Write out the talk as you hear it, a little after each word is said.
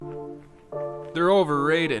They're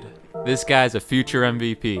overrated. This guy's a future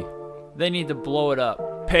MVP. They need to blow it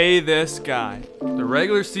up. Pay this guy. The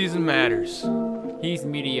regular season matters. He's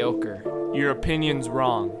mediocre. Your opinion's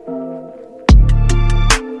wrong.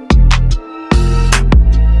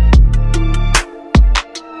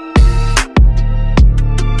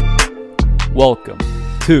 Welcome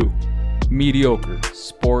to Mediocre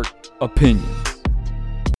Sport Opinions.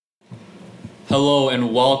 Hello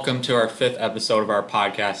and welcome to our 5th episode of our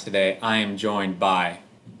podcast today. I am joined by...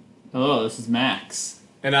 Hello, this is Max.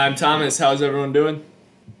 And I'm Thomas. How's everyone doing?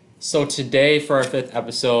 So today for our 5th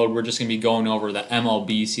episode, we're just going to be going over the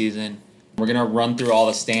MLB season. We're going to run through all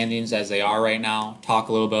the standings as they are right now, talk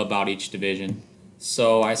a little bit about each division.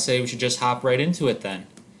 So I say we should just hop right into it then.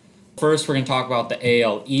 First, we're going to talk about the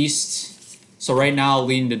AL East. So right now,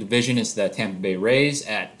 leading the division is the Tampa Bay Rays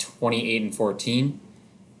at 28-14.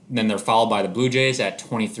 Then they're followed by the Blue Jays at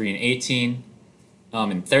 23-18.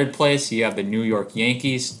 In third place, you have the New York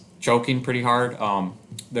Yankees choking pretty hard.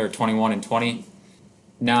 They're 21-20.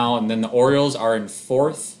 Now, and then the Orioles are in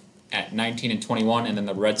fourth at 19-21, and then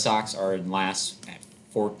the Red Sox are in last at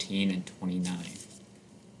 14-29.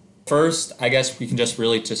 First, I guess we can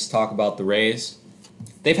just talk about the Rays.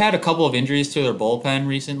 They've had a couple of injuries to their bullpen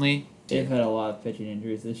recently. They've had a lot of pitching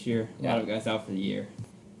injuries this year. A lot of guys out for the year.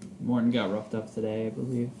 Morton got roughed up today, I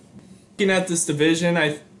believe. Looking at this division,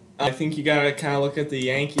 I think you got to kind of look at the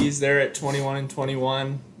Yankees. They're at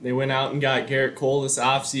 21-21. They went out and got Garrett Cole this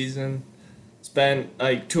offseason. Spent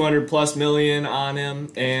like $200+ million on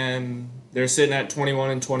him, and they're sitting at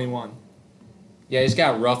 21-21. Yeah, he's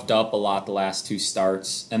got roughed up a lot the last two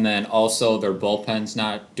starts. And then also their bullpen's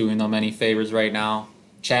not doing them any favors right now.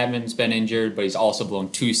 Chapman's been injured, but he's also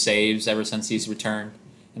blown 2 saves ever since he's returned.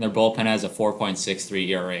 And their bullpen has a 4.63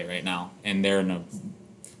 ERA right now. And they're in a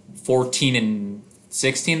 14-16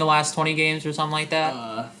 the last 20 games or something like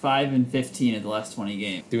that. 5-15 in the last 20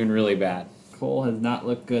 games. Doing really bad. Cole has not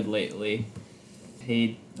looked good lately.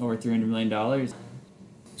 Paid over $300 million.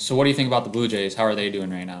 So what do you think about the Blue Jays? How are they doing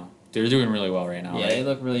right now? They're doing really well right now, Yeah, right? they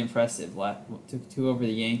look really impressive. Took 2 over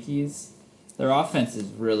the Yankees. Their offense is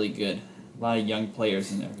really good. A lot of young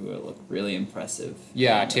players in there who look really impressive.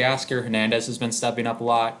 Yeah, Teoscar Hernandez has been stepping up a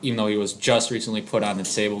lot, even though he was just recently put on the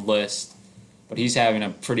disabled list. But he's having a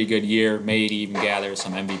pretty good year. Maybe even gather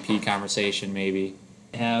some MVP conversation, maybe.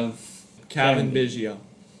 They have Kevin Biggio.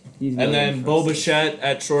 He's And really then Bo impressive. Bichette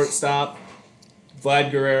at shortstop. Vlad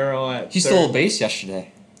Guerrero at He third. stole a base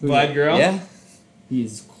yesterday. Vlad Guerrero? Yeah.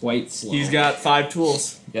 He's quite slow. He's got 5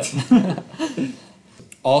 tools. Yep.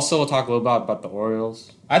 Also, we'll talk a little about the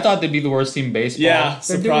Orioles. I thought they'd be the worst team in baseball. Yeah,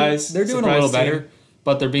 surprise. They're doing a surprise little better, team.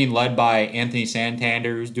 but they're being led by Anthony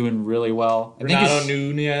Santander, who's doing really well. Renato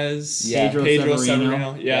Nunez. Yeah. Pedro Severino.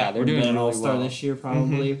 Severino. Yeah. They're Would have doing been an really all-star well. this year,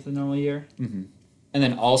 probably, with a normal year. Mm-hmm. And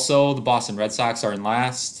then also, the Boston Red Sox are in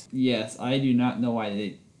last. Yes, I do not know why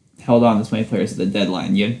they held on this many players at the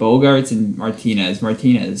deadline. You had Bogarts and Martinez.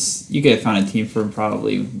 Martinez, you could have found a team for him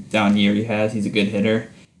probably down year he has. He's a good hitter.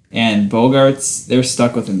 And Bogarts, they're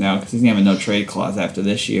stuck with him now because he's going to have a no-trade clause after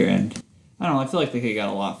this year. And I don't know, I feel like they could have got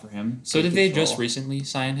a lot for him. So did they just recently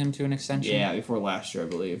sign him to an extension? Yeah, before last year, I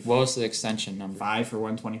believe. What was the extension number? 5 for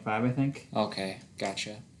 125, I think. Okay,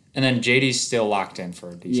 gotcha. And then JD's still locked in for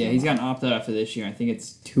a decent Yeah, he's amount. got an opt-out after this year. I think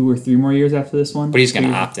it's 2 or 3 more years after this one. But he's going to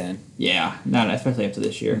 2 opt in. Yeah, not especially after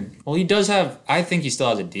this year. Well, he does have... I think he still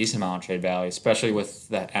has a decent amount of trade value, especially with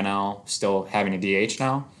that NL still having a DH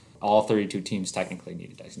now. All 32 teams technically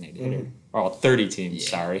need a designated hitter. Or all 30 teams,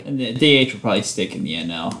 sorry. And the DH will probably stick in the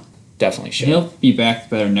NL. Definitely should. He'll be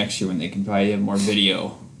back better next year when they can probably have more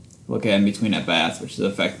video look at in between at bats, which is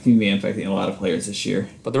affecting a lot of players this year.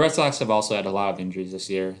 But the Red Sox have also had a lot of injuries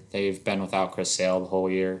this year. They've been without Chris Sale the whole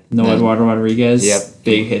year. No Eduardo Rodriguez. Yep.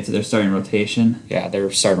 Big hit to their starting rotation. Yeah,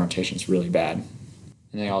 their starting rotation is really bad.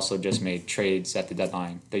 And they also just made trades at the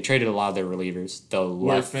deadline. They traded a lot of their relievers.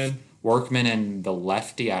 Workman and the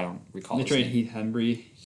lefty, I don't recall They his traded name. Heath Hembry.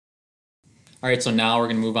 All right, so now we're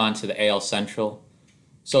going to move on to the AL Central.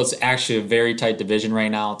 So it's actually a very tight division right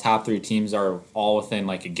now. Top 3 teams are all within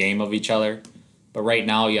like a game of each other. But right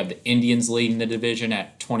now you have the Indians leading the division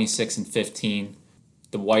at 26-15,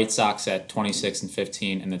 the White Sox at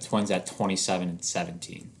 26-15, and the Twins at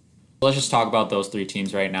 27-17. Let's just talk about those 3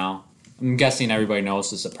 teams right now. I'm guessing everybody knows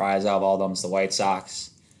the surprise out of all of them is the White Sox.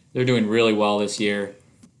 They're doing really well this year.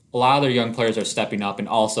 A lot of their young players are stepping up, and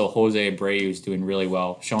also Jose Abreu is doing really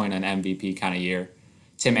well, showing an MVP kind of year.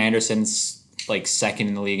 Tim Anderson's like second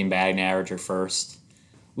in the league in batting average or first.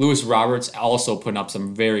 Lewis Roberts also putting up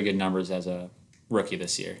some very good numbers as a rookie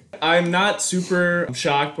this year. I'm not super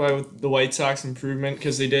shocked by the White Sox improvement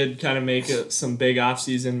because they did kind of make some big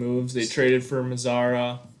offseason moves. They traded for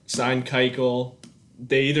Mazzara, signed Keuchel.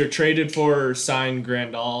 They either traded for or signed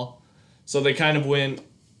Grandal. So they kind of went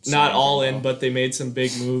not all in, but they made some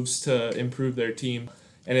big moves to improve their team,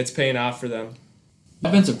 and it's paying off for them.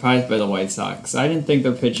 I've been surprised by the White Sox. I didn't think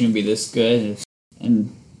their pitching would be this good,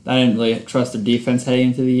 and I didn't really trust their defense heading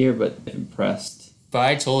into the year, but I'm impressed. But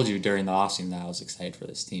I told you during the offseason that I was excited for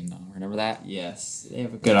this team, though. Remember that? Yes, they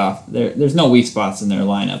have a good off. There's no weak spots in their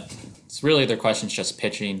lineup. It's really their question's just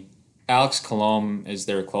pitching. Alex Colomé is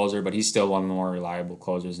their closer, but he's still one of the more reliable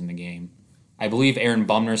closers in the game. I believe Aaron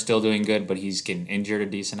Bumner's still doing good, but he's getting injured a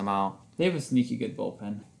decent amount. They have a sneaky good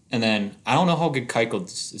bullpen. And then I don't know how good Keuchel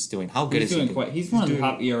is doing. How good He's is he doing? doing? He's one of the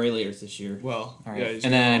top ERA leaders this year. Well, All right. yeah.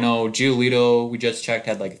 And then I know Giolito, we just checked,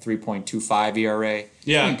 had like a 3.25 ERA. He's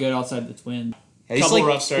Yeah. doing good outside the Twins. Yeah, he's Couple like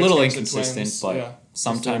rough starts little against the inconsistent, Twins, but yeah.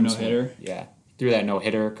 sometimes no-hitter. Yeah, threw that no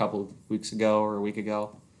hitter a couple weeks ago or a week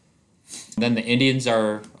ago. And then the Indians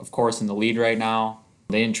are, of course, in the lead right now.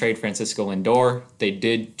 They didn't trade Francisco Lindor. They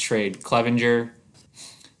did trade Clevenger.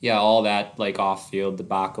 Yeah, all that like off-field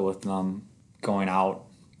debacle with them going out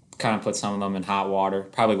kind of put some of them in hot water.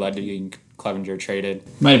 Probably led to getting Clevenger traded.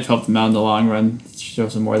 Might have helped them out in the long run. Show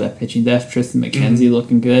some more of that pitching depth. Tristan McKenzie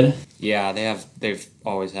looking good. Yeah, they've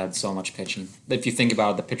always had so much pitching. If you think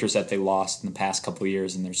about it, the pitchers that they lost in the past couple of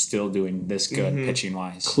years, and they're still doing this good pitching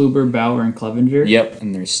wise. Kluber, Bauer, and Clevenger. Yep,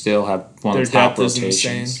 and they still have one of the Their top depth is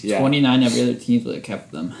rotations. insane. Yeah, 29 every other teams would have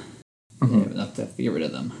kept them. They have enough to get rid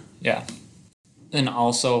of them. yeah. And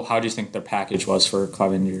also, how do you think their package was for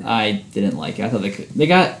Clevenger? I didn't like it. I thought they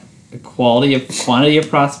got a quantity of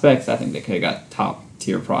prospects. I think they could have got top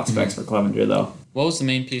tier prospects for Clevenger though. What was the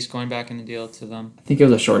main piece going back in the deal to them? I think it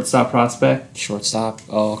was a shortstop prospect. Shortstop.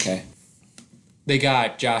 Oh, okay. They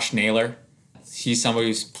got Josh Naylor. He's somebody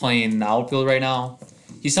who's playing the outfield right now.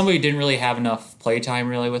 He's somebody who didn't really have enough play time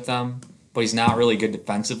really with them, but he's not really good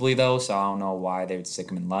defensively though. So I don't know why they would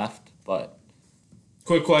stick him in left, but.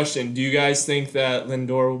 Quick question. Do you guys think that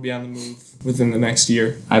Lindor will be on the move within the next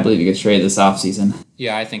year? I believe he gets traded this offseason.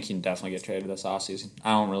 Yeah, I think he can definitely get traded this offseason. I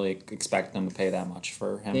don't really expect them to pay that much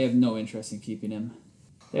for him. They have no interest in keeping him.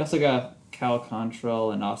 They also got Cal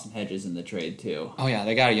Contrell and Austin Hedges in the trade too. Oh, yeah,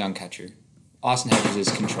 they got a young catcher. Austin Hedges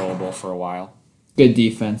is controllable for a while. Good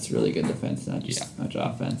defense, really good defense, not just much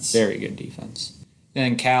offense. Very good defense. And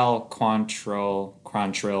then Cal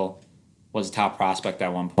Quantrill was a top prospect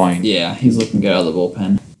at one point. Yeah, he's looking good out of the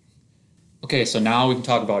bullpen. Okay, so now we can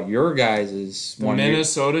talk about your guys' The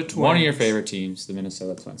Minnesota Twins. One of your favorite teams, the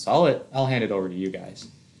Minnesota Twins. So I'll hand it over to you guys.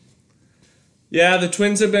 Yeah, the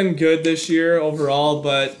Twins have been good this year overall,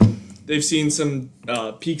 but they've seen some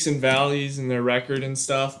peaks and valleys in their record and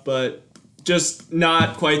stuff, but just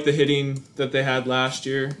not quite the hitting that they had last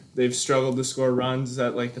year. They've struggled to score runs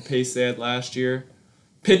at like the pace they had last year.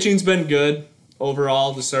 Pitching's been good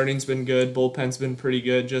overall. The starting's been good. Bullpen's been pretty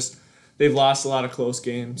good. Just they've lost a lot of close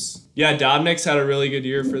games. Yeah, Dobnik's had a really good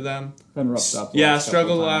year for them. Been roughed up. Yeah,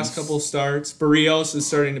 struggled the last couple starts. Barrios is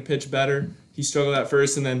starting to pitch better. He struggled at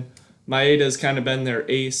first, and then Maeda's kind of been their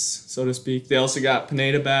ace, so to speak. They also got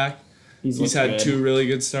Pineda back. He's had two really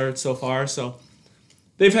good starts so far. So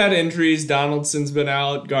they've had injuries. Donaldson's been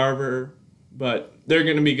out, Garver, but they're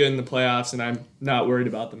going to be good in the playoffs, and I'm not worried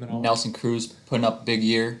about them at all. Nelson Cruz putting up a big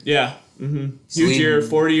year. Yeah. Huge year,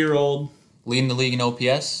 40-year-old. Leading the league in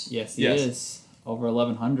OPS. Yes, he is. Over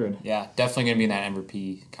 1,100. Yeah, definitely going to be in that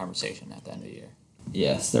MVP conversation at the end of the year.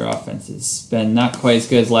 Yes, their offense has been not quite as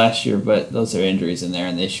good as last year, but those are injuries in there,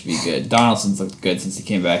 and they should be good. Donaldson's looked good since he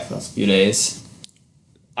came back the last few days.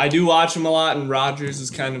 I do watch him a lot, and Rogers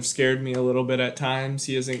has kind of scared me a little bit at times.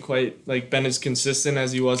 He hasn't quite been as consistent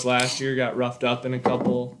as he was last year. Got roughed up in a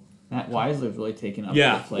couple. Matt Weisler's really taken up.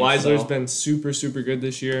 Yeah, the place, Weisler's though. been super, super good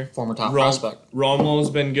this year. Former top prospect. Romo's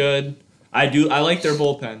been good. I like their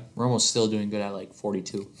bullpen. Romo's still doing good at like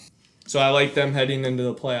 42. So I like them heading into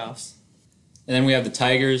the playoffs. And then we have the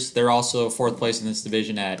Tigers. They're also fourth place in this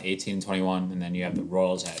division at 18-21, and then you have the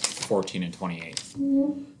Royals at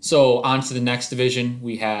 14-28. So on to the next division,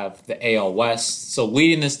 we have the AL West. So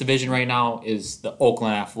leading this division right now is the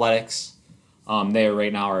Oakland Athletics. They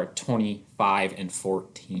right now are at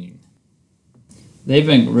 25-14. They've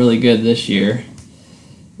been really good this year,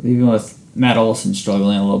 even with Matt Olson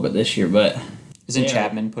struggling a little bit this year. But Isn't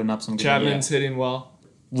Chapman putting up some good Chapman's hitting well.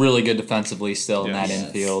 Really good defensively still in that Yes.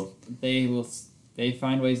 infield. They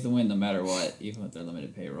find ways to win no matter what, even with their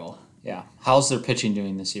limited payroll. Yeah. How's their pitching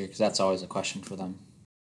doing this year? Because that's always a question for them.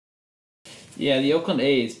 Yeah, the Oakland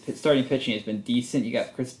A's starting pitching has been decent. You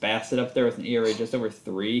got Chris Bassett up there with an ERA just over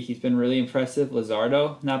 3. He's been really impressive.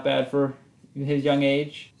 Luzardo, not bad for his young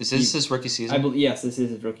age. Is this his rookie season? Yes, this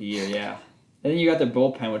is his rookie year, yeah. And then you got their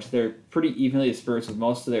bullpen, which they're pretty evenly dispersed with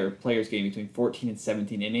most of their players getting between 14 and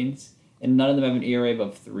 17 innings. And none of them have an ERA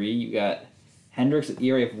above 3. You got Hendricks with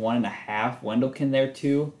ERA of 1.5. Wendelken there,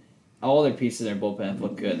 too. All their pieces in their bullpen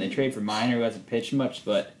look good. And they trade for Minor, who hasn't pitched much,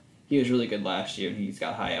 but he was really good last year, and he's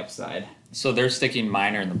got high upside. So they're sticking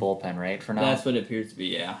Minor in the bullpen, right, for now? That's what it appears to be,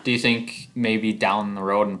 yeah. Do you think maybe down the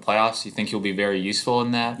road in the playoffs, you think he'll be very useful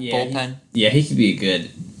in that bullpen? Yeah, he could be a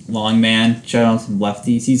good long man. Shut down some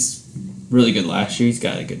lefties. He's really good last year. He's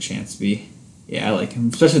got a good chance to be. Yeah, I like him.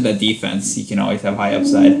 Especially with that defense. He can always have high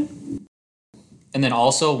upside. And then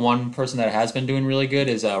also one person that has been doing really good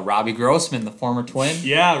is Robbie Grossman, the former Twin.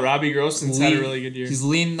 Yeah, Robbie Grossman's had a really good year. He's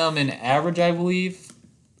leading them in average, I believe,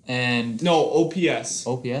 and No, OPS.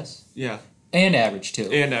 OPS Yeah, and average too.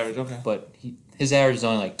 and average. Okay. But his average is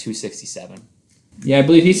only like 267. Yeah, I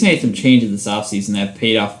believe he's made some changes this offseason that have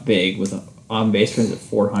paid off big with on base runs at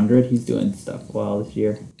 400. He's doing stuff well this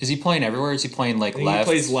year. Is he playing everywhere? Is he playing like He left?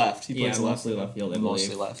 plays left. He Yeah, plays left. mostly left field, I Mostly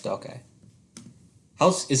believe. left. Okay.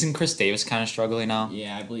 Isn't Chris Davis kind of struggling now?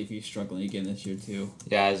 Yeah, I believe he's struggling again this year, too.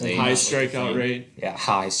 Yeah, his age. High not what you're strikeout saying. rate. Yeah,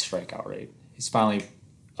 high strikeout rate. He's finally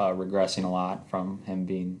regressing a lot from him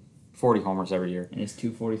being 40 homers every year. And his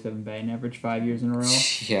 247 batting average 5 years in a row.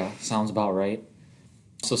 Yeah, sounds about right.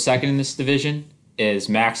 So second in this division is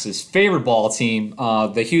Max's favorite ball team,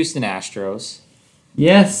 the Houston Astros.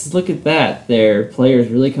 Yes, look at that. Their players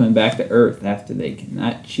really coming back to earth after they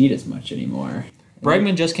cannot cheat as much anymore.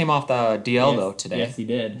 Bregman just came off the DL though today. Yes, he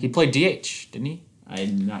did. He played DH, didn't he?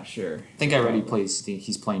 I'm not sure. I think I read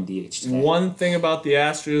he's playing DH today. One thing about the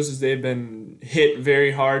Astros is they've been hit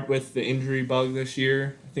very hard with the injury bug this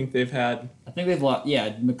year. I think they've had I think they've lost.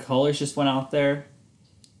 Yeah, McCullers just went out there.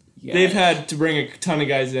 Yeah. they've had to bring a ton of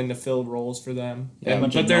guys in to fill roles for them. Yeah, a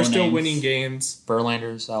bunch but of they're still no-names. winning games.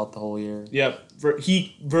 Verlander's out the whole year. Yep.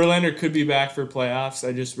 Verlander could be back for playoffs.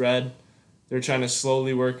 I just read they're trying to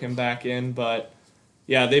slowly work him back in, but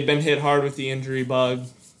yeah, they've been hit hard with the injury bug.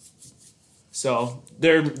 So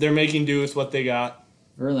they're making do with what they got.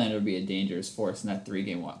 Verlander would be a dangerous force in that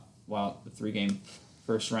 3-game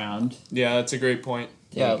first round. Yeah, that's a great point.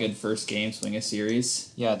 Yeah, a good first game, swing a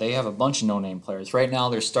series. Yeah, they have a bunch of no-name players. Right now,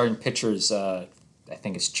 their starting pitchers, I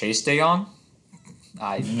think it's Chase DeYoung.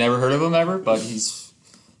 I never heard of him ever, but he's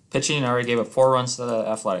pitching and already gave up 4 runs to the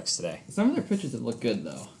Athletics today. Some of their pitchers have looked good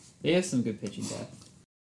though. They have some good pitching depth.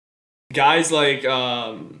 Guys like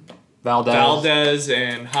Valdez.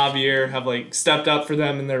 and Javier have like stepped up for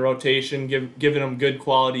them in their rotation, giving them good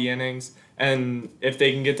quality innings. And if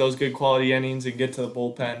they can get those good quality innings and get to the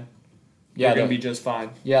bullpen, they're gonna be just fine.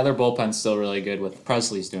 Yeah, their bullpen's still really good with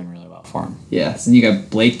Presley's doing really well for him. Yes, and you got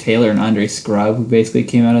Blake Taylor and Andre Scrub, who basically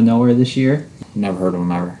came out of nowhere this year. Never heard of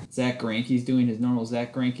him ever. Zach Greinke's doing his normal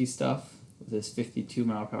Zach Greinke stuff with his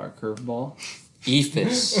 52-mile-per-hour curveball.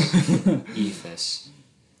 Ephus.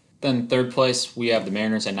 Then third place, we have the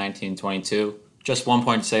Mariners at 19-22. Just one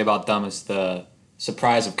point to say about them is the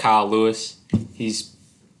surprise of Kyle Lewis. He's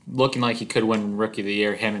looking like he could win Rookie of the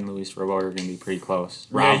Year. Him and Luis Robert are going to be pretty close.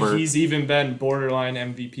 Robert. Yeah, he's even been borderline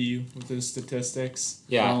MVP with his statistics.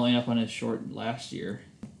 Following up on his short last year.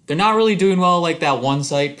 They're not really doing well like that one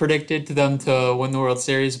site predicted to them to win the World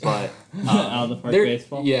Series, but Out of the park they're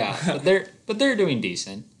baseball. yeah, but they're doing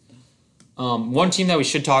decent. One team that we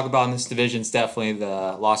should talk about in this division is definitely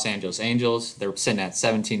the Los Angeles Angels. They're sitting at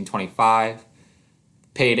 17-25.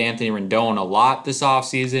 Paid Anthony Rendon a lot this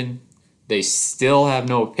offseason. They still have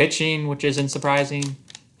no pitching, which isn't surprising.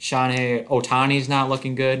 Shohei Ohtani's not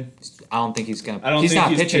looking good. I don't think he's gonna. I don't he's think not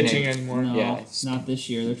he's pitching pitching it. anymore. No, Yeah. not this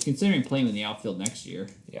year. They're considering playing him in the outfield next year.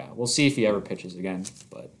 Yeah, we'll see if he ever pitches again.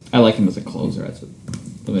 But I like him as a closer. That's what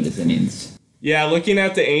limit his innings. Yeah, looking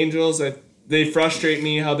at the Angels, they frustrate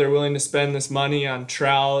me how they're willing to spend this money on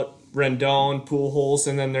Trout, Rendon, Pujols,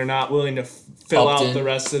 and then they're not willing to fill Upton. out the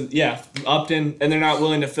rest of Upton, and they're not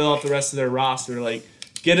willing to fill out the rest of their roster. Like,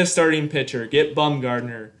 get a starting pitcher, get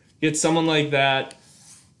Bumgarner, get someone like that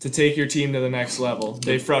to take your team to the next level.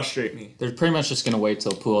 They frustrate me. they're pretty much just gonna wait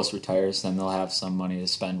till Pujols retires, then they'll have some money to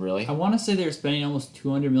spend. Really. I want to say they're spending almost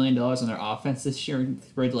 $200 million on their offense this year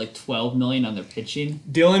compared to like $12 million on their pitching.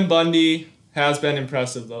 Dylan Bundy has been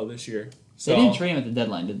impressive though this year. So They didn't trade him at the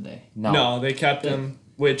deadline, did they? no, they kept him,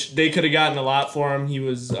 which they could have gotten a lot for him. He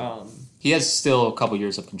was He has still a couple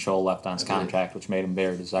years of control left on his believe. contract, which made him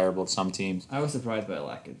very desirable to some teams. I was surprised by a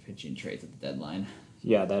lack of pitching trades at the deadline.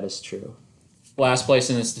 Yeah, that is true. Last place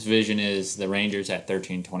in this division is the Rangers at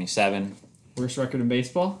 13-27. Worst record in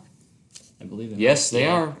baseball? I believe it. Yes, they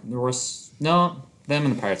are. There was them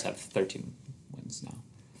and the Pirates have 13 wins now.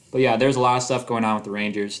 But yeah, there's a lot of stuff going on with the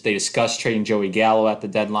Rangers. They discussed trading Joey Gallo at the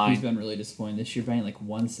He's deadline. been really disappointing this year, paying like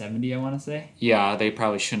 170, I want to say. Yeah, they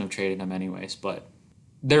probably shouldn't have traded him anyways, but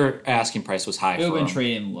their asking price was high It would for have been him.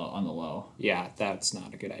 trading on the low. Yeah, that's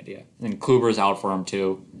not a good idea. And Kluber's out for him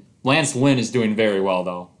too. Lance Lynn is doing very well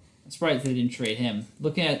though. I'm surprised they didn't trade him.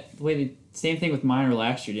 Looking at the way same thing with Miner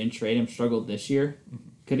last year, didn't trade him, struggled this year.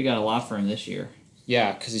 Could have got a lot for him this year.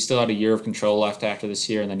 Yeah, because he still had a year of control left after this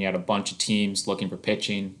year, and then you had a bunch of teams looking for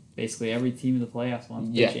pitching. Basically every team in the playoffs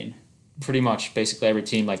wants Yeah. pitching. Pretty much, basically every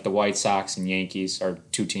team, like the White Sox and Yankees, are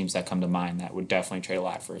two teams that come to mind that would definitely trade a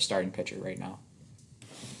lot for a starting pitcher right now.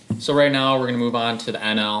 So right now we're going to move on to the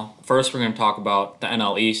NL. First, we're going to talk about the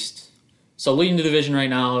NL East. So leading the division right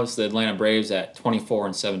now is the Atlanta Braves at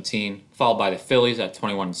 24-17, followed by the Phillies at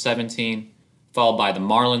 21-17, followed by the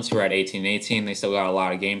Marlins who are at 18-18. They still got a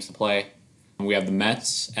lot of games to play. We have the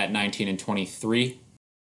Mets at 19-23.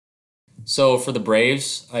 So for the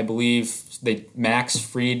Braves, I believe Max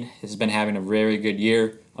Fried has been having a very good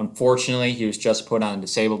year. Unfortunately, he was just put on a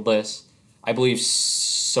disabled list. I believe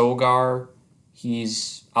Sogar,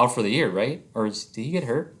 he's out for the year, right? Or did he get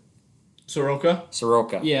hurt?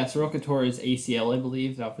 Soroka. Yeah, Soroka tore his ACL, I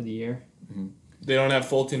believe, out for the year. They don't have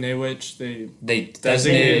Fulton Awich. They They designated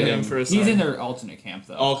designated him him. for a He's in sign. their alternate camp,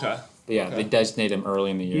 though. Okay. Yeah, they designated him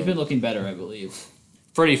early in the year. He's been looking better, I believe.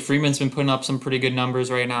 Freddie Freeman's been putting up some pretty good numbers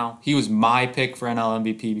right now. He was my pick for NL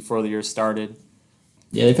MVP before the year started.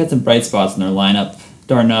 Yeah, they've had some bright spots in their lineup.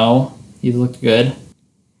 Darno, he's looked good.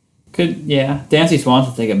 Dancy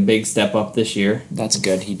Swanson take a big step up this year. That's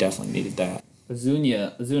good. He definitely needed that.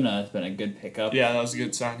 Ozuna has been a good pickup. Yeah, that was a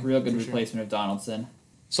good sign. Real good for sure. replacement of Donaldson.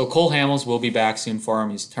 So Cole Hamels will be back soon for him.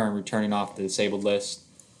 He's returning off the disabled list.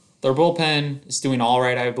 Their bullpen is doing all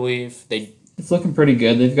right, I believe. It's looking pretty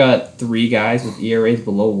good. They've got 3 guys with ERAs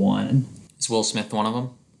below 1. Is Will Smith one of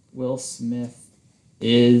them? Will Smith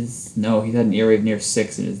he's had an ERA of near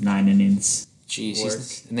 6 in his 9 innings.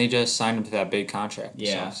 Jeez, and they just signed him to that big contract. this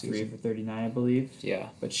Yeah, offseason. 3 for 39, I believe. Yeah.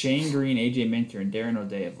 But Shane Green, AJ Minter, and Darren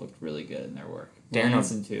O'Day have looked really good in their work. Darren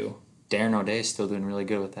Melanson, too. Darren O'Day is still doing really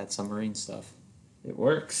good with that submarine stuff. It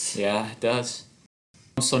works. Yeah, it does.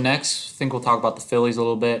 So next, I think we'll talk about the Phillies a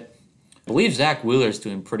little bit. I believe Zach Wheeler's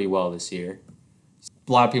doing pretty well this year.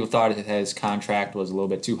 A lot of people thought that his contract was a little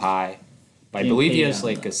bit too high. But I Getting believe he paid has on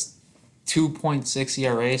like that. a 2.6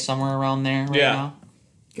 ERA somewhere around there right Yeah. now.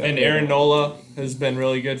 And Aaron Nola has been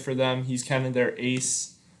really good for them. He's kind of their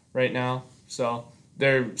ace right now. So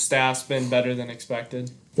their staff's been better than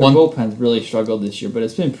expected. Their One- bullpen's really struggled this year, but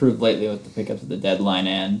it's been improved lately with the pickups at the deadline,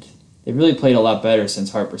 and they've really played a lot better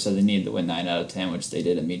since Harper said they needed to win 9 out of 10, which they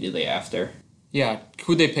did immediately after. Yeah,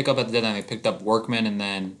 who'd they pick up at the deadline? They picked up Workman and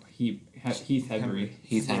then Heath Hembree.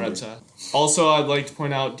 Heath Red Hendry. Sox. Also, I'd like to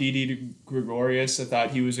point out Didi Gregorius. I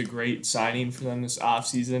thought he was a great signing for them this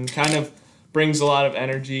offseason. Kind of brings a lot of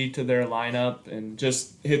energy to their lineup and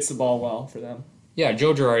just hits the ball well for them. Yeah,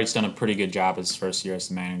 Joe Girardi's done a pretty good job his first year as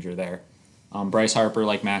the manager there. Bryce Harper,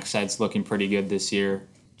 like Max said, is looking pretty good this year.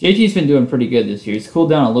 JT's been doing pretty good this year. He's cooled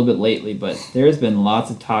down a little bit lately, but there's been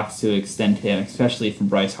lots of talks to extend him, especially from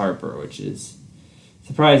Bryce Harper, which is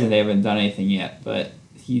surprising they haven't done anything yet, but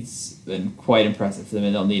he's been quite impressive for them,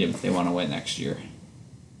 and they'll need him if they want to win next year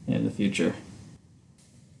and in the future.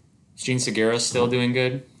 Is Gene Segura's still doing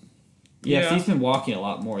good? Yes, Yeah. he's been walking a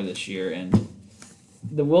lot more this year, and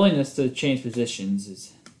the willingness to change positions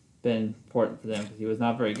has been important for them because he was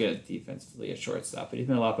not very good defensively at shortstop, but he's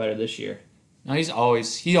been a lot better this year. No, he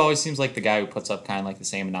always seems like the guy who puts up kind of like the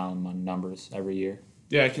same amount of numbers every year.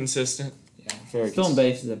 Yeah, consistent. Yeah, very Stolen good.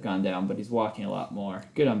 bases have gone down, but he's walking a lot more.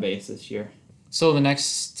 Good on base this year. So the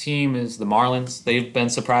next team is the Marlins. They've been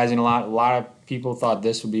surprising a lot. A lot of people thought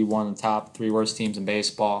this would be one of the top 3 worst teams in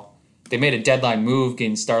baseball. They made a deadline move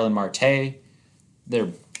getting Starlin Marte. Their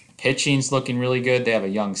pitching's looking really good. They have a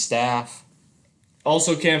young staff.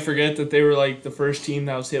 Also, can't forget that they were like the first team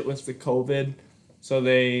that was hit with the COVID. So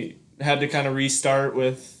they had to kind of restart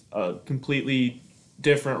with a completely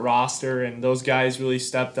different roster, and those guys really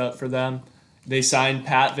stepped up for them. They signed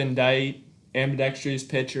Pat Van Dyke, ambidextrous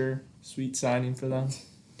pitcher. Sweet signing for them.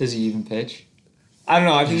 Does he even pitch? I don't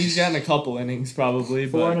know. I think he's gotten a couple innings probably,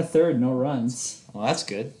 4 but 1/3, no runs. Well, that's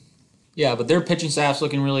good. Yeah, but their pitching staff's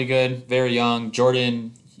looking really good. Very young.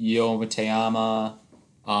 Jordan Yomatayama,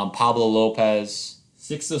 Pablo Lopez.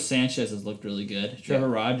 Sixto Sanchez has looked really good. Trevor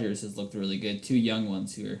Rogers has looked really good. 2 young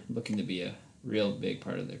ones who are looking to be a real big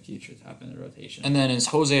part of their future top in the rotation. And then is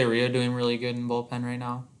Jose Arria doing really good in bullpen right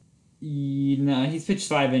now? No, he's pitched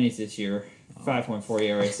 5 innings this year. 5.4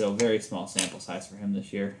 ERA, so very small sample size for him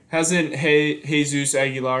this year. hasn't Jesus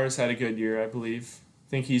Aguilar's had a good year, I believe. I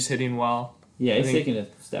think he's hitting well. Yeah, I he's think- taking a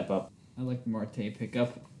step up. I like the Marte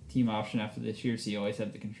pickup. team option after this year, so you always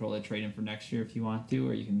have the control to trade him for next year if you want to,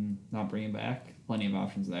 or you can not bring him back. Plenty of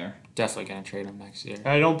options there. Definitely gonna trade him next year.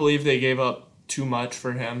 I don't believe they gave up too much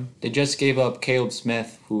for him. They just gave up Caleb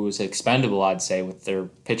Smith, who is expendable, I'd say, with their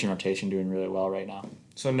pitching rotation doing really well right now.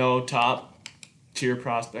 So no top tier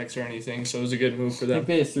prospects or anything. So it was a good move for They them.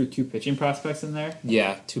 basically threw 2 pitching prospects in there.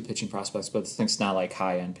 Yeah, 2 pitching prospects, but it's not like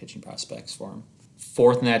high-end pitching prospects for him.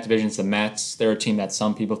 Fourth in that division is the Mets. They're a team that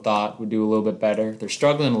some people thought would do a little bit better. They're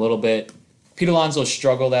struggling a little bit. Pete Alonso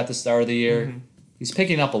struggled at the start of the year. Mm-hmm. He's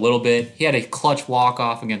picking up a little bit. He had a clutch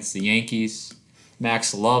walk-off against the Yankees.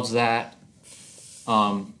 Max loves that.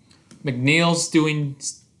 McNeil's doing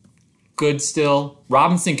good still.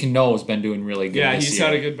 Robinson Cano has been doing really good Yeah, this he's year.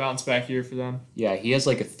 had a good bounce back year for them. Yeah, he has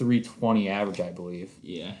like a 320 average, I believe.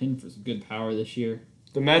 Yeah, hitting for some good power this year.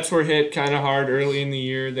 The Mets were hit kind of hard early in the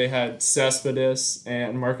year. They had Cespedes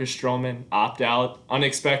and Marcus Stroman opt out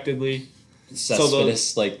unexpectedly.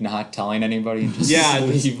 Cespedes, like, not telling anybody and just Yeah,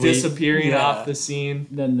 just leave. disappearing Yeah. off the scene.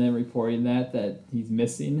 Then they're reporting that he's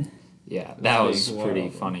missing. Yeah, that was Big pretty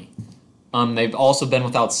world. funny. They've also been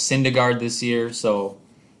without Syndergaard this year, so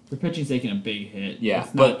Their pitching's taking a big hit. Yeah,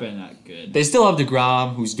 it's but not been that good. they still have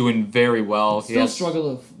DeGrom, who's doing very well. Still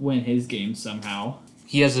struggle to win his game somehow.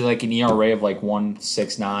 He has like an ERA of like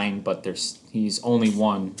 1.69, but he's only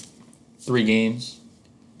won 3 games.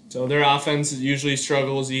 So their offense usually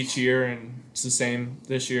struggles each year, and it's the same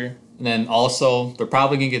this year. And then also, they're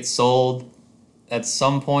probably gonna get sold at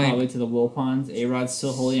some point. Probably to the Wilpons. A-Rod's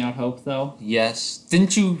still holding out hope, though. Yes.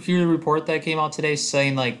 Didn't you hear the report that came out today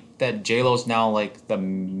saying like that J-Lo's now like the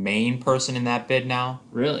main person in that bid now?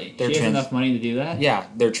 Really? They're She has trans- enough money to do that? Yeah,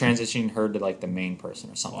 they're transitioning her to like the main person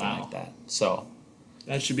or something Wow. like that. So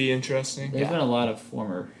That should be interesting. There's Yeah. been a lot of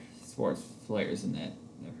former sports players in that,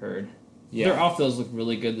 I've heard. yeah, Their outfields look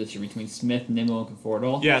really good this year between Smith, Nimmo, and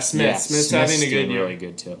Conforto. Yeah, Smith's having a good doing year. really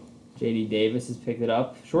good too. J.D. Davis has picked it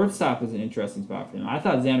up. Shortstop is an interesting spot for them. I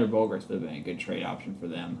thought Xander Bogaerts would have been a good trade option for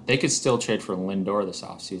them. They could still trade for Lindor this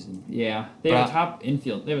offseason. Yeah, they have But- a top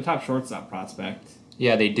infield. They have a top shortstop prospect.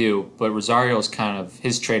 Yeah, they do, but Rosario's kind of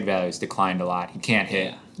his trade value has declined a lot. He can't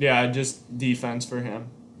hit. Yeah. Yeah, just defense for him.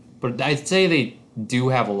 But I'd say they do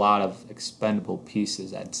have a lot of expendable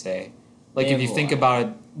pieces, I'd say. Like, They if have you a think lot. about it,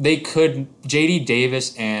 they could. J.D.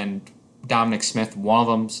 Davis and Dominic Smith, one of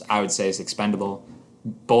them, I would say, is expendable.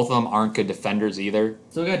 Both of them aren't good defenders either.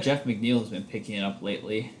 So we got Jeff McNeil who's been picking it up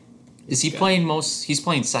lately. Is he Good. playing most? He's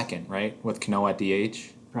playing second, right? With Cano at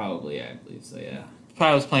DH. Probably, I believe so, yeah.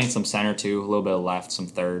 Probably was playing some center too, a little bit of left, some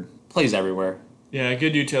third. Plays everywhere. Yeah, a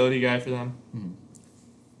good utility guy for them.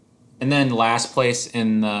 And then last place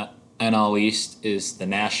in the NL East is the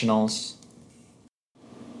Nationals.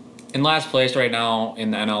 In last place right now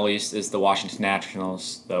in the NL East is the Washington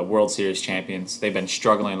Nationals, the World Series champions. They've been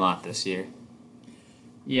struggling a lot this year.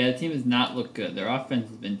 Yeah, the team has not looked good. Their offense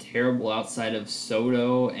has been terrible outside of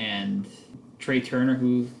Soto and Trey Turner,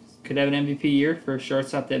 who could have an MVP year for a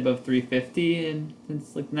shortstop that above 350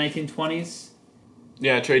 since like the 1920s.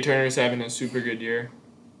 Yeah, Trey Turner's having a super good year,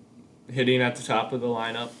 hitting at the top of the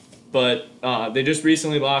lineup. But they just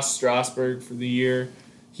recently lost Strasburg for the year.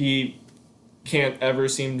 He can't ever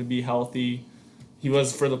seem to be healthy. He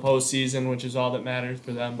was for the postseason, which is all that matters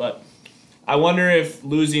for them. But I wonder if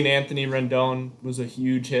losing Anthony Rendon was a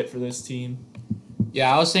huge hit for this team.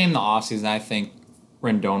 Yeah, I was saying in the offseason, I think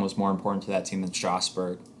Rendon was more important to that team than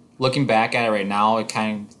Strasburg. Looking back at it right now, it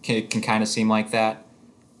can kind of seem like that.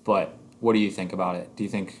 But what do you think about it? Do you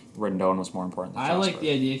think Rendon was more important than I Strasburg? like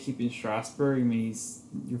the idea of keeping Strasburg. I mean, he's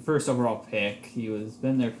your first overall pick. He was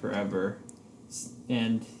been there forever.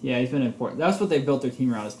 And yeah, he's been important. That's what they built their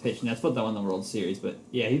team around, his pitching. That's what they won the World Series. But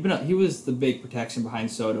yeah, he was the big protection behind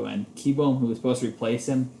Soto, and Keeboom, who was supposed to replace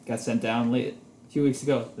him, got sent down late a few weeks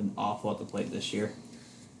ago. It's been awful at the plate this year.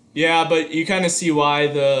 Yeah, but you kind of see why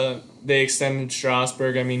they extended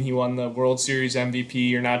Strasburg. I mean, he won the World Series MVP.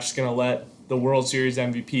 You're not just going to let the World Series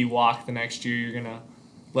MVP walk the next year. You're going to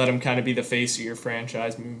let him kind of be the face of your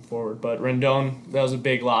franchise moving forward. But Rendon, that was a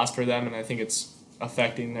big loss for them, and I think it's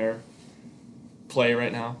affecting their play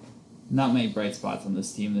right now. Not many bright spots on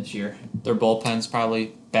this team this year. Their bullpen's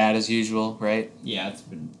probably bad as usual, right? Yeah, it's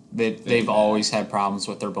been They've bad. always had problems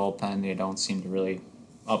with their bullpen. They don't seem to really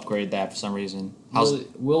upgrade that for some reason.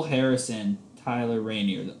 Will Harris and Tanner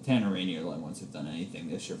Rainier are the only ones who've done anything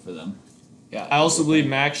this year for them. Yeah, I also believe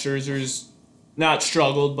Max Scherzer's not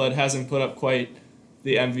struggled, but hasn't put up quite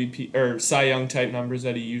the MVP or Cy Young type numbers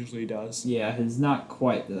that he usually does. Yeah, he's not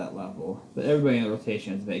quite to that level, but everybody in the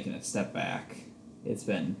rotation is making a step back. It's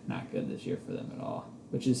been not good this year for them at all,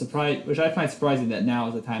 which I find surprising that now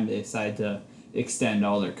is the time they decide to extend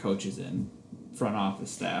all their coaches and front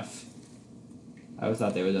office staff. I always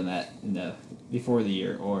thought they would have done that before the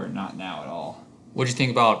year or not now at all. What do you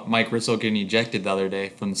think about Mike Rizzo getting ejected the other day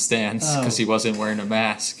from the stands because he wasn't wearing a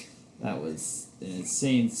mask? That was an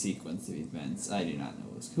insane sequence of events. I do not know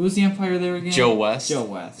who was the umpire there again. Joe West. Joe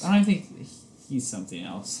West. I don't think he's something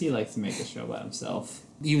else. He likes to make a show by himself.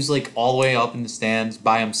 He was like all the way up in the stands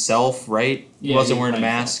by himself, right? He Yeah, wasn't he wearing a played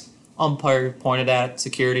mask. Umpire pointed at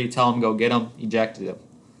security, tell him go get him, ejected him.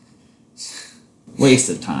 Waste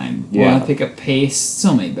of time. Yeah. Want to pick up pace?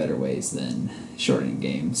 So many better ways than shortening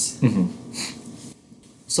games.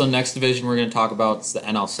 So next division we're going to talk about is the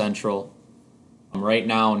NL Central. Right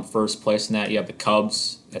now in first place in that you have the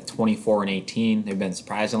Cubs at 24-18. They've been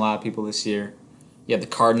surprising a lot of people this year. You have the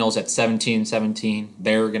Cardinals at 17-17.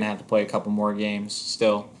 They're going to have to play a couple more games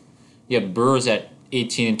still. You have the Brewers at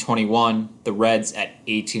 18-21. The Reds at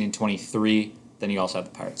 18-23. Then you also have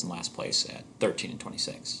the Pirates in last place at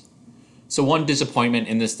 13-26. So one disappointment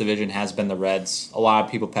in this division has been the Reds. A lot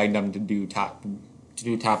of people pegged them to do top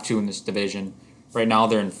two in this division. Right now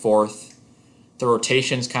they're in fourth. The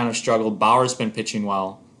rotation's kind of struggled. Bauer's been pitching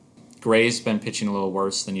well. Gray's been pitching a little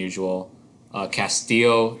worse than usual.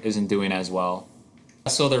 Castillo isn't doing as well.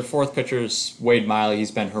 So their fourth pitcher is Wade Miley.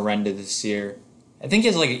 He's been horrendous this year. I think he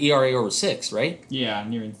has like an ERA over 6, right? Yeah,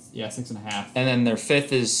 6.5. And then their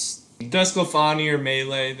fifth is... Desclafani or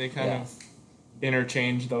Melee, they kind of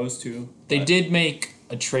interchange those two. They did make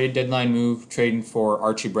a trade deadline move, trading for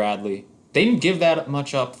Archie Bradley. They didn't give that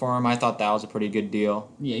much up for him. I thought that was a pretty good deal.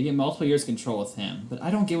 Yeah, you get multiple years control with him. But I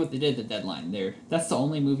don't get what they did at the deadline there. That's the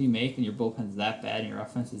only move you make when your bullpen's that bad and your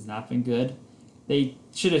offense has not been good. They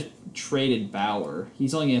should have traded Bauer.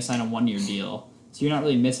 He's only going to sign a 1-year deal. So you're not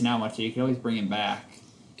really missing out much. You can always bring him back.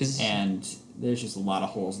 And there's just a lot of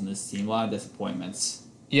holes in this team. A lot of disappointments.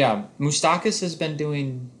 Yeah, Moustakas has been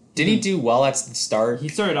doing... Did he do well at the start? He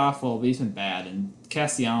started off well, but he's been bad. And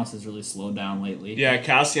Castellanos has really slowed down lately. Yeah,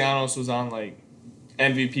 Castellanos was on like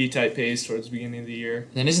MVP type pace towards the beginning of the year.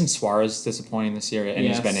 Then isn't Suarez disappointing this year and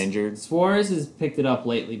he's been injured? Suarez has picked it up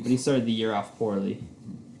lately, but he started the year off poorly.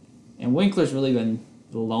 And Winkler's really been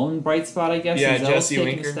the lone bright spot, I guess. Yeah, Senzel's Jesse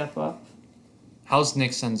taken Winker. a step up. How's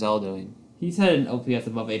Nick Senzel doing? He's had an OPS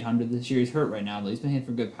above 800 this year. He's hurt right now, though. He's been hitting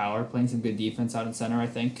for good power, playing some good defense out in center, I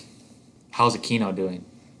think. How's Aquino doing?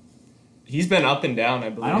 He's been up and down, I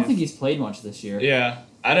believe. I don't think he's played much this year. Yeah,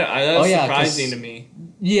 that's surprising to me.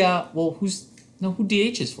 Yeah, well, who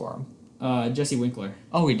DHs for him? Jesse Winkler.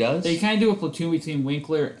 Oh, he does? They kind of do a platoon between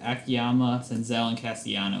Winkler, Akiyama, Senzel, and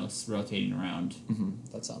Castellanos rotating around.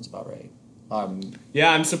 That sounds about right.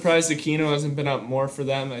 Yeah, I'm surprised Aquino hasn't been up more for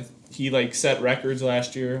them. He set records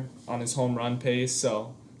last year on his home run pace,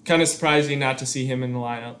 so kind of surprising not to see him in the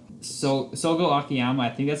lineup. So Sogo Akiyama, I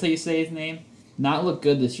think that's how you say his name, not look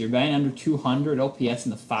good this year. Batting under 200, OPS in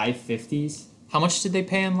the 550s. How much did they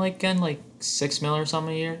pay him again? Like $6 million or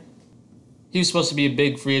something a year? He was supposed to be a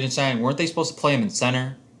big free agent signing. Weren't they supposed to play him in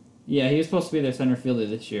center? Yeah, he was supposed to be their center fielder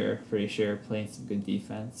this year, pretty sure, playing some good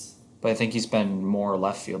defense. But I think he's been more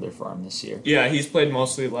left fielder for him this year. Yeah, he's played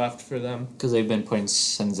mostly left for them. Because they've been putting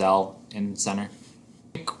Senzel in center.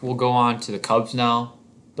 We'll go on to the Cubs now.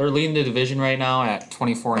 They're leading the division right now at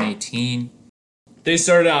 24-18. They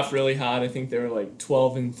started off really hot. I think they were like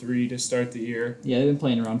 12-3 to start the year. Yeah, they've been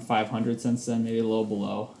playing around 500 since then, maybe a little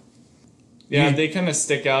below. Yeah, they kind of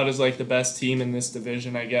stick out as like the best team in this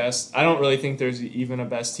division, I guess. I don't really think there's even a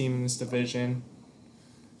best team in this division.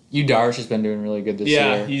 Yu Darvish has been doing really good this year.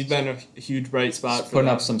 Yeah, he's been a huge bright spot. He's putting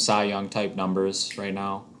up some Cy Young type numbers right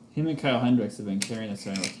now. Him and Kyle Hendricks have been carrying the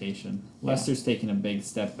starting rotation. Lester's taking a big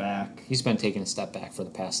step back. He's been taking a step back for the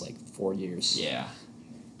past 4 years. Yeah.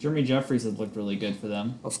 Jeremy Jeffries has looked really good for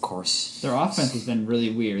them. Of course. Their offense has been really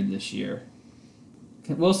weird this year.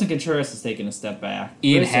 Wilson Contreras has taken a step back.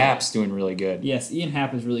 Ian Happ's doing really good. Yes, Ian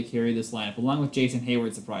Happ has really carried this lineup, along with Jason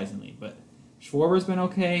Hayward, surprisingly. But Schwarber's been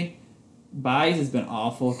okay. Baez has been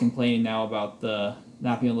awful, complaining now about the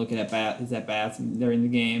not being able to look at his at-bats during the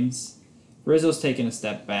games. Rizzo's taken a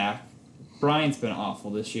step back. Bryant's been awful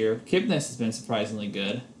this year. Kipnis has been surprisingly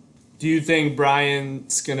good. Do you think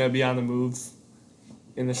Bryant's going to be on the move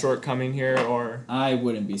in the shortcoming here, or? I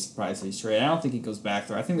wouldn't be surprised if he's traded. I don't think he goes back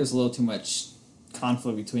there. I think there's a little too much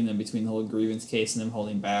conflict between them, between the whole grievance case and them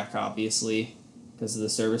holding back, obviously, because of the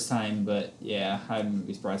service time. But yeah, I wouldn't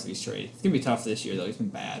be surprised if he's traded. It's gonna be tough this year, though. He's been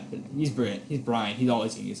bad, but he's brilliant. He's Bryant. He's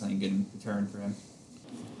always gonna get something good in return for him.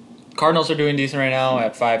 Cardinals are doing decent right now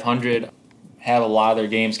at 500. Have a lot of their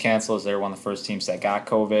games canceled as they're one of the first teams that got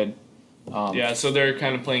COVID. Yeah, so they're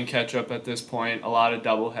kind of playing catch up at this point. A lot of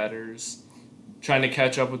doubleheaders, trying to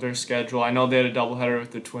catch up with their schedule. I know they had a doubleheader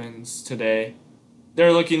with the Twins today.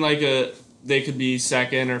 They're looking like they could be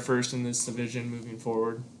second or first in this division moving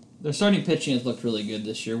forward. Their starting pitching has looked really good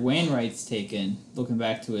this year. Wainwright's looking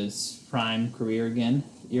back to his prime career again,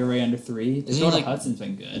 ERA under 3. Dakota Hudson's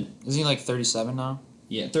been good. Isn't he like 37 now?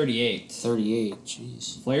 Yeah, 38. 38,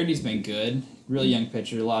 jeez. Flaherty's been good. Really young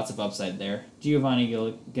pitcher, lots of upside there. Giovanni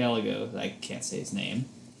Gallego, I can't say his name.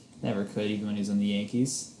 Never could, even when he was in the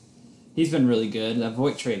Yankees. He's been really good. That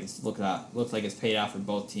Voit trade looks like it's paid off for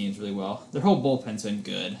both teams really well. Their whole bullpen's been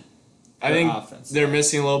good. I think they're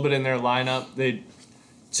missing a little bit in their lineup.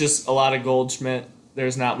 Just a lot of Goldschmidt.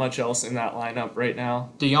 There's not much else in that lineup right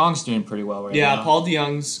now. DeYoung's doing pretty well right now. Yeah, Paul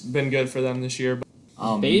DeYoung's been good for them this year.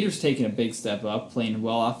 Bader's taken a big step up, playing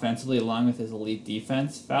well offensively along with his elite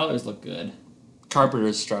defense. Fowler's look good.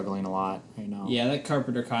 Carpenter's struggling a lot right now. Yeah, that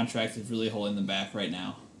Carpenter contract is really holding them back right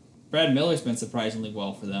now. Brad Miller's been surprisingly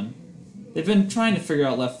well for them. They've been trying to figure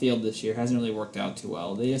out left field this year. Hasn't really worked out too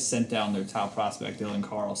well. They just sent down their top prospect, Dylan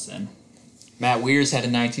Carlson. Matt Weirs had a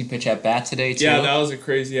 19-pitch at-bat today, too. Yeah, that was a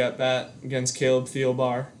crazy at-bat against Caleb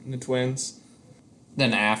Thielbar and the Twins.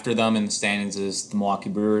 Then after them in the standings is the Milwaukee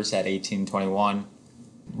Brewers at 18-21.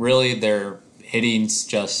 Really, their hitting's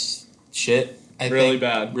just shit, I think. Really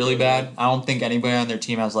bad. Really bad. I don't think anybody on their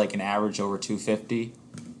team has like an average over 250.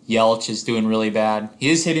 Yelich is doing really bad. He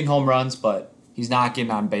is hitting home runs, but he's not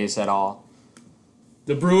getting on base at all.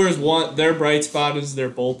 The Brewers their bright spot is their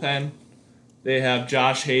bullpen. They have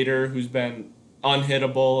Josh Hader, who's been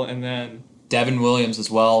unhittable, and then Devin Williams as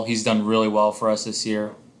well. He's done really well for us this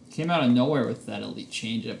year. Came out of nowhere with that elite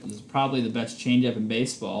changeup. This is probably the best changeup in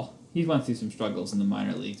baseball. He's went through some struggles in the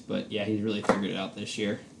minor leagues, but yeah, he's really figured it out this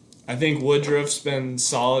year. I think Woodruff's been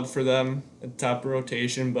solid for them at the top of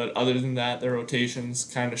rotation, but other than that, their rotation's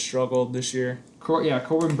kind of struggled this year.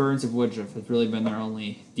 Corbin Burns and Woodruff has really been their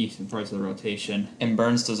only decent parts of the rotation. And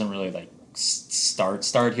Burns doesn't really like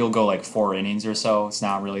start. He'll go like 4 innings or so. It's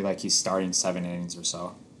not really like he's starting 7 innings or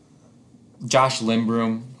so. Josh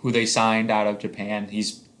Lindbloom, who they signed out of Japan, he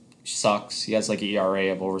sucks. He has like an ERA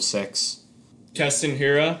of over 6. Keston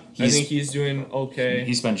Hiura, I think he's doing okay.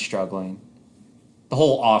 He's been struggling. The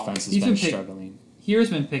whole offense has been struggling. Hiura's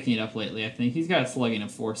been picking it up lately, I think. He's got a slugging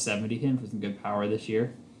of 470 him for some good power this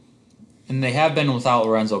year. And they have been without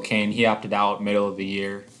Lorenzo Cain. He opted out middle of the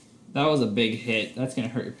year. That was a big hit. That's going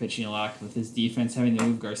to hurt your pitching a lot with his defense having to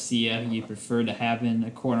move Garcia, who you prefer to have in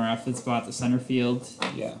a corner outfield spot to center field.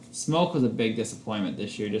 Yeah. Smoke was a big disappointment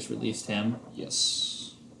this year. Just released him.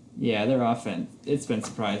 Yes. Yeah, their offense, it's been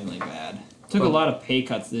surprisingly bad. Took a lot of pay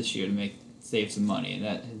cuts this year to save some money, and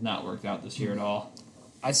that has not worked out this year at all.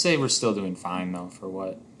 I'd say we're still doing fine, though, for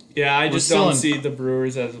what? Yeah, I just don't see the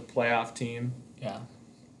Brewers as a playoff team. Yeah.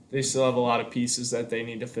 They still have a lot of pieces that they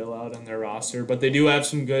need to fill out on their roster, but they do have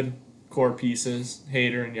some good core pieces,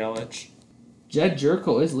 Hader and Yelich. Jed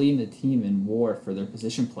Jerko is leading the team in WAR for their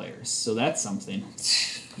position players, so that's something.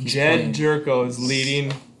 Jed Jerko is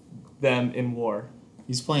leading them in WAR.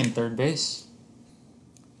 He's playing third base.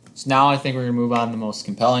 So now I think we're going to move on to the most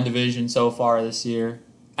compelling division so far this year,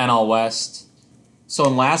 NL West. So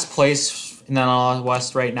in last place in the NL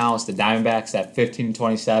West right now is the Diamondbacks at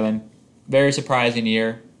 15-27. Very surprising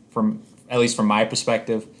year, at least from my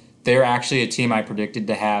perspective. They're actually a team I predicted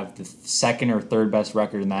to have the second or third best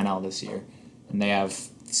record in the NL this year. And they have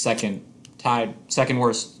second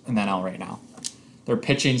worst in the NL right now. Their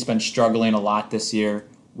pitching's been struggling a lot this year.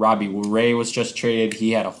 Robbie Ray was just traded.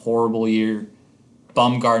 He had a horrible year.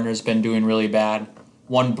 Bumgarner's been doing really bad.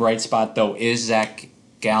 One bright spot, though, is Zach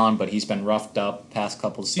Gallen, but he's been roughed up past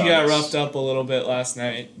couple starts. He got roughed up a little bit last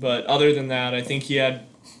night, but other than that, I think he had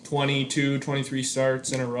 22, 23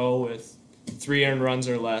 starts in a row with 3 earned runs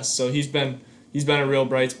or less. So he's been a real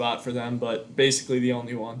bright spot for them, but basically the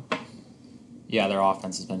only one. Yeah, their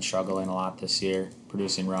offense has been struggling a lot this year,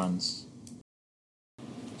 producing runs.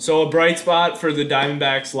 So a bright spot for the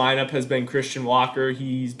Diamondbacks lineup has been Christian Walker.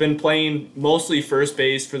 He's been playing mostly first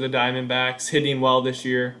base for the Diamondbacks, hitting well this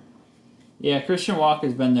year. Yeah, Christian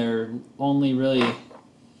Walker's been their only really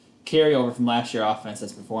carryover from last year's offense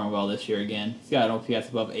that's performing well this year again. He's got an OPS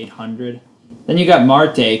above 800. Then you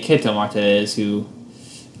got Ketel Marte, who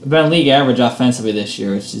been league average offensively this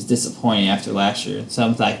year, which is disappointing after last year.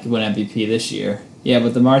 Sounds like he won MVP this year. Yeah,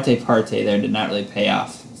 but the Marte parte there did not really pay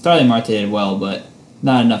off. Starling Marte did well, but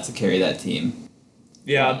not enough to carry that team.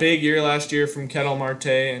 Yeah, a big year last year from Ketel Marte,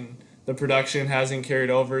 and the production hasn't carried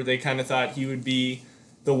over. They kind of thought he would be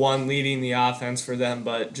the one leading the offense for them,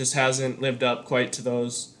 but just hasn't lived up quite to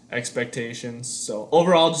those expectations. So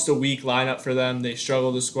overall, just a weak lineup for them. They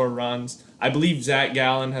struggle to score runs. I believe Zach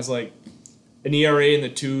Gallen has like an ERA in the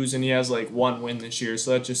 2s, and he has like 1 win this year.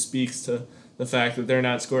 So that just speaks to the fact that they're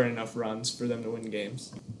not scoring enough runs for them to win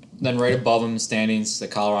games. Then right above them standings, the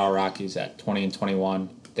Colorado Rockies at 20-21.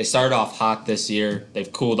 They started off hot this year.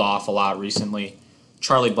 They've cooled off a lot recently.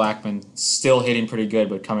 Charlie Blackmon still hitting pretty good,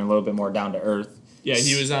 but coming a little bit more down to earth. Yeah,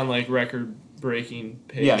 he was on like record-breaking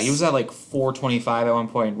pace. Yeah, he was at like 425 at one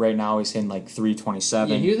point. Right now he's hitting like 327.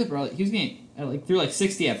 Yeah, he was getting like through like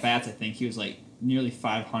 60 at bats. I think he was like nearly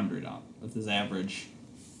 500 up with his average.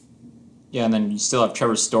 Yeah, and then you still have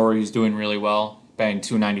Trevor Story, who's doing really well, batting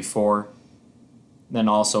 294. Then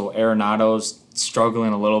also Arenado's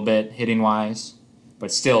struggling a little bit hitting wise,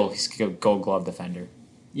 but still he's a Gold Glove defender.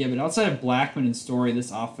 Yeah, but outside of Blackmon and Story, this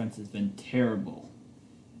offense has been terrible.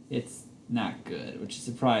 It's not good, which is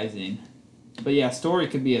surprising. But yeah, Story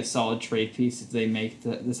could be a solid trade piece if they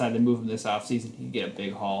decide to move him this offseason. He could get a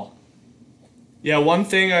big haul. Yeah, one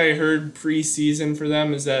thing I heard preseason for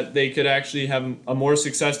them is that they could actually have a more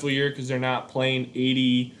successful year because they're not playing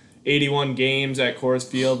 81 games at Coors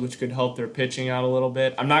Field, which could help their pitching out a little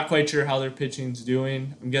bit. I'm not quite sure how their pitching's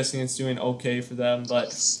doing. I'm guessing it's doing okay for them, but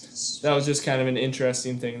that was just kind of an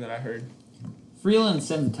interesting thing that I heard. Freeland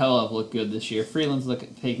and Senzatella have looked good this year. Freeland's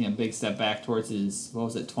taking a big step back towards his,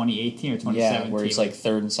 2018 or 2017? Yeah, where he's like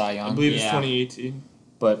third in Cy Young. I believe it's 2018.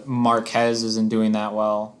 But Marquez isn't doing that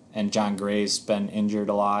well, and John Gray's been injured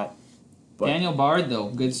a lot. But Daniel Bard, though,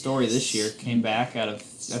 good story this year. Came back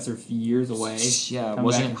after years away. Yeah, Come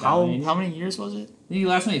wasn't back it, how many years was it? I think the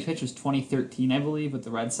last time he pitched was 2013, I believe, with the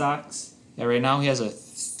Red Sox. Yeah, right now he has a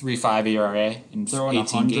 3.5 ERA in Throwing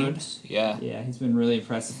 18 100. games. Yeah. Yeah, he's been really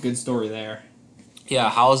impressive. Good story there. Yeah,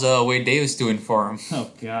 how's Wade Davis doing for him? Oh,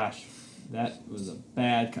 gosh. That was a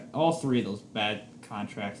bad... all three of those bad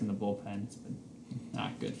contracts in the bullpen. It's been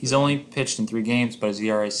not good. He's only pitched in 3 games, but his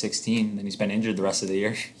ERA is 16, and he's been injured the rest of the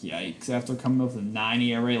year. Yikes. After coming up with a 9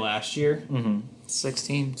 ERA last year. Mm-hmm.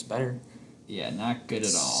 16 is better. Yeah, not good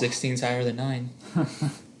at all. 16's higher than 9.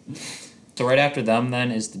 So right after them,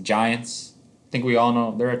 then, is the Giants. I think we all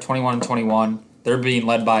know they're at 21-21. They're being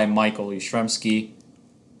led by Michael Yastrzemski.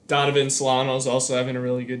 Donovan Solano's also having a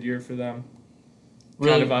really good year for them.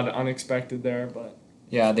 Really? Kind of unexpected there, but...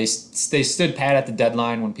 Yeah, they stood pat at the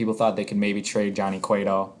deadline when people thought they could maybe trade Johnny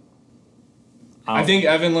Cueto. I think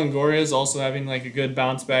Evan Longoria is also having like a good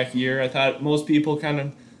bounce back year. I thought most people kind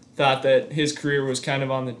of thought that his career was kind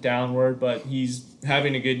of on the downward, but he's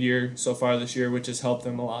having a good year so far this year, which has helped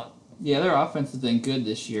them a lot. Yeah, their offense has been good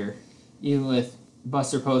this year, even with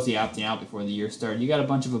Buster Posey opting out before the year started. You got a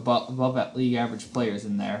bunch of above league average players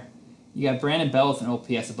in there. You got Brandon Bell with an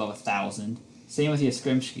OPS above 1,000. Same with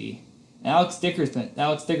Yastrzemski. Alex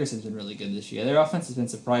Dickerson's been really good this year. Their offense has been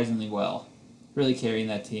surprisingly well, really carrying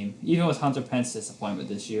that team, even with Hunter Pence's disappointment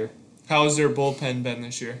this year. How has their bullpen been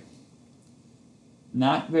this year?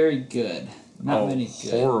 Not very good. Not very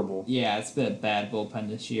good. Horrible. Yeah, it's been a bad bullpen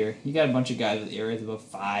this year. You got a bunch of guys with areas above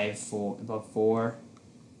 4.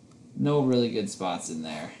 No really good spots in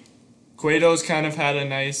there. Cueto's kind of had a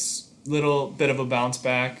nice little bit of a bounce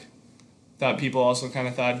back. Thought people also kind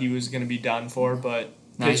of thought he was going to be done for, but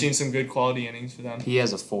pitching some good quality innings for them. He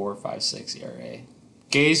has a 4.56 ERA.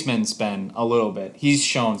 Gazeman's been a little bit. He's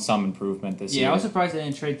shown some improvement this year. Yeah, I was surprised they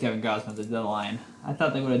didn't trade Kevin Gausman at the deadline. I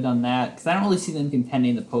thought they would have done that because I don't really see them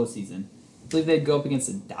contending the postseason. I believe they'd go up against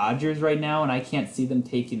the Dodgers right now, and I can't see them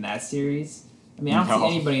taking that series. I mean, I don't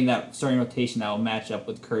see anybody in that starting rotation that will match up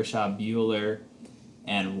with Kershaw, Buehler,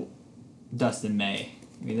 and Dustin May.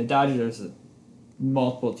 I mean, the Dodgers are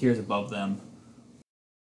multiple tiers above them.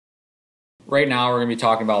 Right now, we're going to be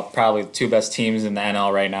talking about probably the 2 best teams in the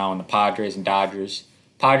NL right now, and the Padres and Dodgers.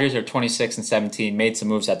 Padres are 26-17, made some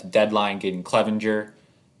moves at the deadline, getting Clevenger,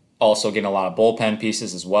 also getting a lot of bullpen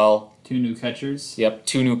pieces as well. 2 new catchers. Yep,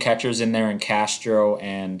 2 new catchers in there, in Castro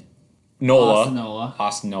and Nola.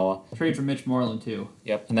 Austin Nola. Trade for Mitch Moreland, too.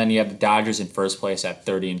 Yep, and then you have the Dodgers in first place at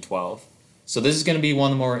 30-12. So this is going to be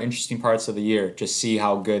one of the more interesting parts of the year, just see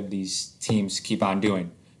how good these teams keep on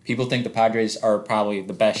doing. People think the Padres are probably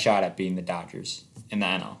the best shot at beating the Dodgers in the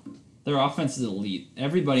NL. Their offense is elite.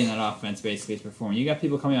 Everybody in that offense basically is performing. You got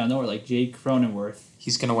people coming out of nowhere like Jake Cronenworth.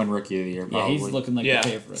 He's going to win Rookie of the Year, probably. Yeah, he's looking like the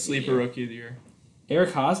favorite. Sleeper Rookie of the Year. Eric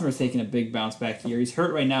Hosmer's taking a big bounce back year. He's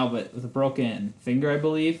hurt right now, but with a broken finger, I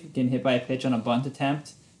believe, getting hit by a pitch on a bunt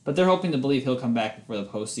attempt. But they're hoping to believe he'll come back before the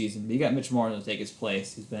postseason. But you got Mitch Moreland to take his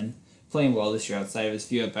place. He's been playing well this year outside of his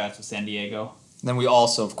few at-bats with San Diego. Then we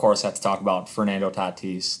also, of course, have to talk about Fernando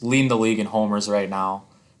Tatis, leading the league in homers right now.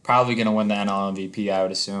 Probably going to win the NL MVP, I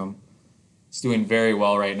would assume. He's doing very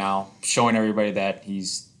well right now, showing everybody that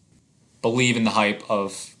he's believing the hype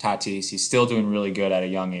of Tatis. He's still doing really good at a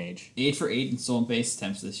young age. 8 for 8 in stolen base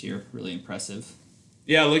attempts this year. Really impressive.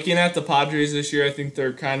 Yeah, looking at the Padres this year, I think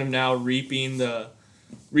they're kind of now reaping the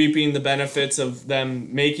benefits of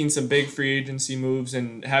them making some big free agency moves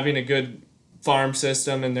and having a good farm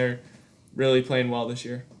system, and they're really playing well this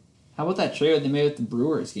year. How about that trade they made with the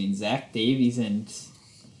Brewers, getting Zach Davies and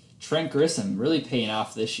Trent Grisham really paying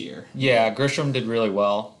off this year? Yeah, Grisham did really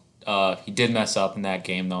well. He did mess up in that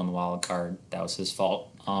game, though, in the wild card. That was his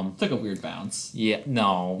fault. Took a weird bounce. Yeah,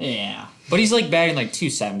 no. Yeah. But he's like batting like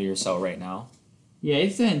 270 or so right now. Yeah,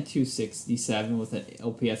 he's in 267 with an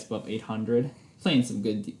OPS above 800.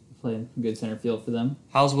 Playing good center field for them.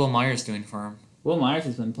 How's Will Myers doing for him? Will Myers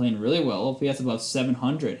has been playing really well. OPS above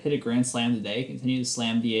 700. Hit a grand slam today. Continue to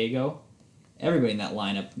slam Diego. Everybody in that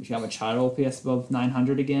lineup. We have Machado OPS above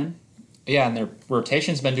 900 again. Yeah, and their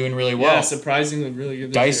rotation's been doing really well. Yeah, surprisingly really good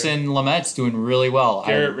this year. Dyson Lamette's doing really well.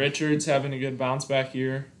 Garrett Richards having a good bounce back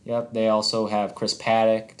year. Yep, they also have Chris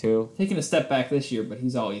Paddock, too. Taking a step back this year, but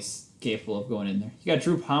he's always capable of going in there. You got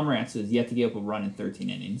Drew Pomeranz, who's yet to give up a run in 13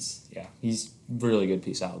 innings. Yeah, he's a really good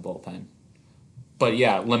piece out of the bullpen. But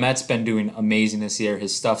yeah, Lamette's been doing amazing this year.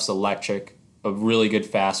 His stuff's electric. A really good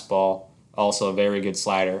fastball. Also a very good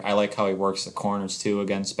slider. I like how he works the corners, too,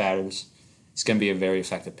 against batters. He's going to be a very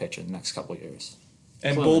effective pitcher in the next couple of years.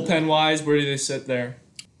 And bullpen-wise, where do they sit there?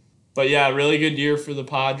 But yeah, really good year for the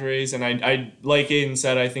Padres. And I like Aiden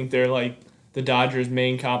said, I think they're like the Dodgers'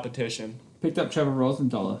 main competition. Picked up Trevor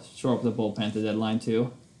Rosenthal to shore up the bullpen at the deadline,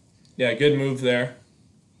 too. Yeah, good move there.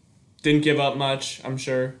 Didn't give up much, I'm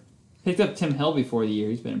sure. Picked up Tim Hill before the year.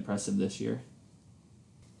 He's been impressive this year.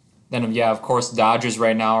 Then, yeah, of course, Dodgers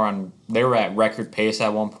right now they were at record pace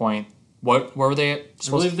at one point. Where were they I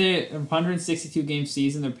believe they 162 game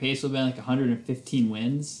season. Their pace would have been like 115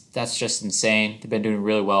 wins. That's just insane. They've been doing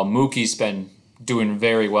really well. Mookie's been doing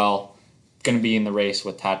very well. Going to be in the race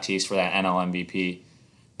with Tatis for that NL MVP.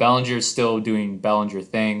 Bellinger's still doing Bellinger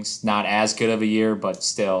things. Not as good of a year, but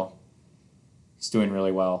still, he's doing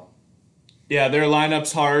really well. Yeah, their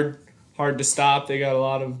lineup's hard to stop. They got a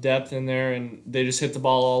lot of depth in there, and they just hit the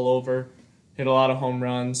ball all over. Hit a lot of home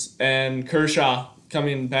runs. And Kershaw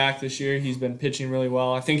coming back this year, he's been pitching really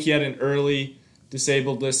well. I think he had an early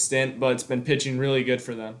disabled list stint, but it's been pitching really good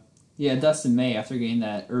for them. Yeah, Dustin May, after getting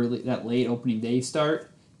that late opening day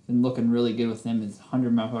start, been looking really good with him. His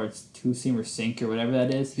 100-mile-per-hour two-seamer sink or whatever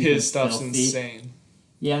that is. His stuff's insane.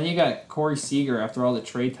 Yeah, and you got Corey Seager after all the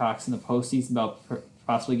trade talks in the postseason about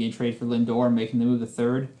possibly getting traded for Lindor and making the move to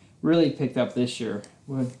third. Really picked up this year.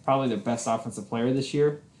 Probably their best offensive player this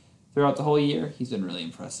year. Throughout the whole year, he's been really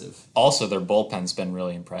impressive. Also, their bullpen's been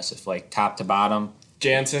really impressive, like top to bottom.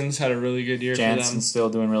 Jansen's had a really good year for them. Jansen's still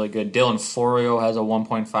doing really good. Dylan Florio has a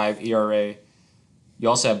 1.5 ERA. You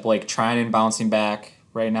also have Blake Trinan bouncing back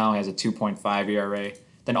right now. He has a 2.5 ERA.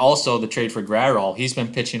 Then also the trade for Graterol. He's been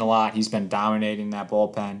pitching a lot. He's been dominating that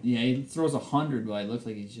bullpen. Yeah, he throws 100, but it looks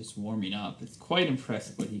like he's just warming up. It's quite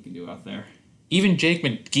impressive what he can do out there. Even Jake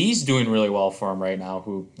McGee's doing really well for him right now,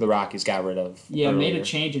 who the Rockies got rid of. Yeah, earlier. made a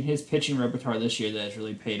change in his pitching repertoire this year that has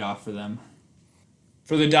really paid off for them.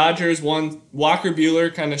 For the Dodgers, Walker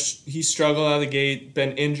Buehler he struggled out of the gate,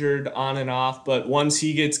 been injured on and off, but once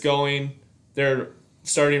he gets going, their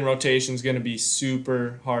starting rotation is going to be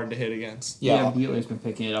super hard to hit against. Yeah, Buehler's been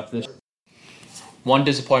picking it up this year. One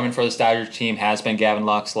disappointment for this Dodgers team has been Gavin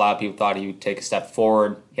Lux. A lot of people thought he would take a step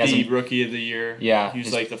forward. The rookie of the year. Yeah. He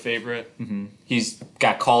was like the favorite. Mm-hmm. He's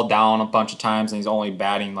got called down a bunch of times, and he's only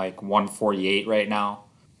batting like 148 right now.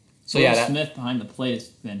 So Will yeah, Smith behind the plate has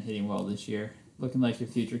been hitting well this year. Looking like your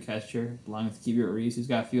future catcher, along with Keibert Ruiz, who's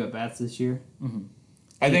got a few at-bats this year. Mm-hmm.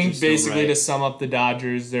 I think basically to sum up the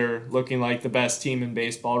Dodgers, they're looking like the best team in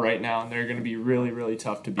baseball right now, and they're going to be really, really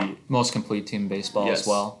tough to beat. Most complete team in baseball as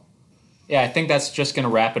well. Yeah, I think that's just going to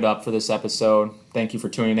wrap it up for this episode. Thank you for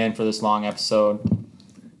tuning in for this long episode.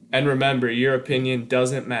 And remember, your opinion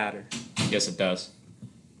doesn't matter. Yes, it does.